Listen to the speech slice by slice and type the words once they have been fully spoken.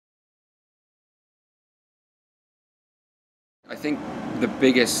I think the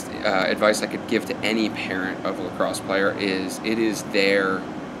biggest advice I could give to any parent of a lacrosse player is it is their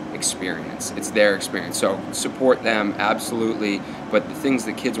experience. It's their experience. So support them, absolutely. But the things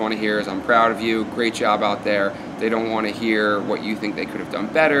that kids want to hear is, I'm proud of you, great job out there. They don't want to hear what you think they could have done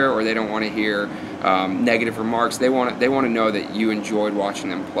better, or they don't want to hear negative remarks. They want to know that you enjoyed watching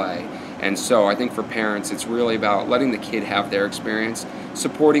them play. And so I think for parents, it's really about letting the kid have their experience,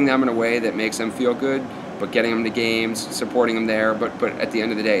 supporting them in a way that makes them feel good, but getting them to games, supporting them there. But at the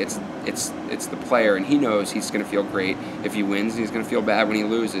end of the day, it's the player, and he knows he's going to feel great if he wins, and he's going to feel bad when he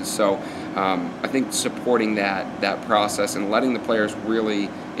loses. So I think supporting that process and letting the players really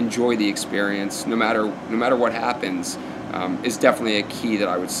enjoy the experience, no matter what happens, is definitely a key that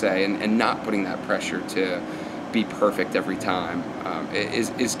I would say, and not putting that pressure to be perfect every time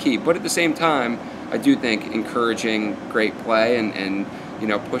is key. But at the same time, I do think encouraging great play and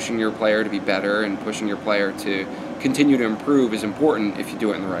pushing your player to be better and pushing your player to continue to improve is important if you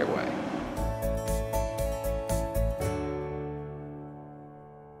do it in the right way.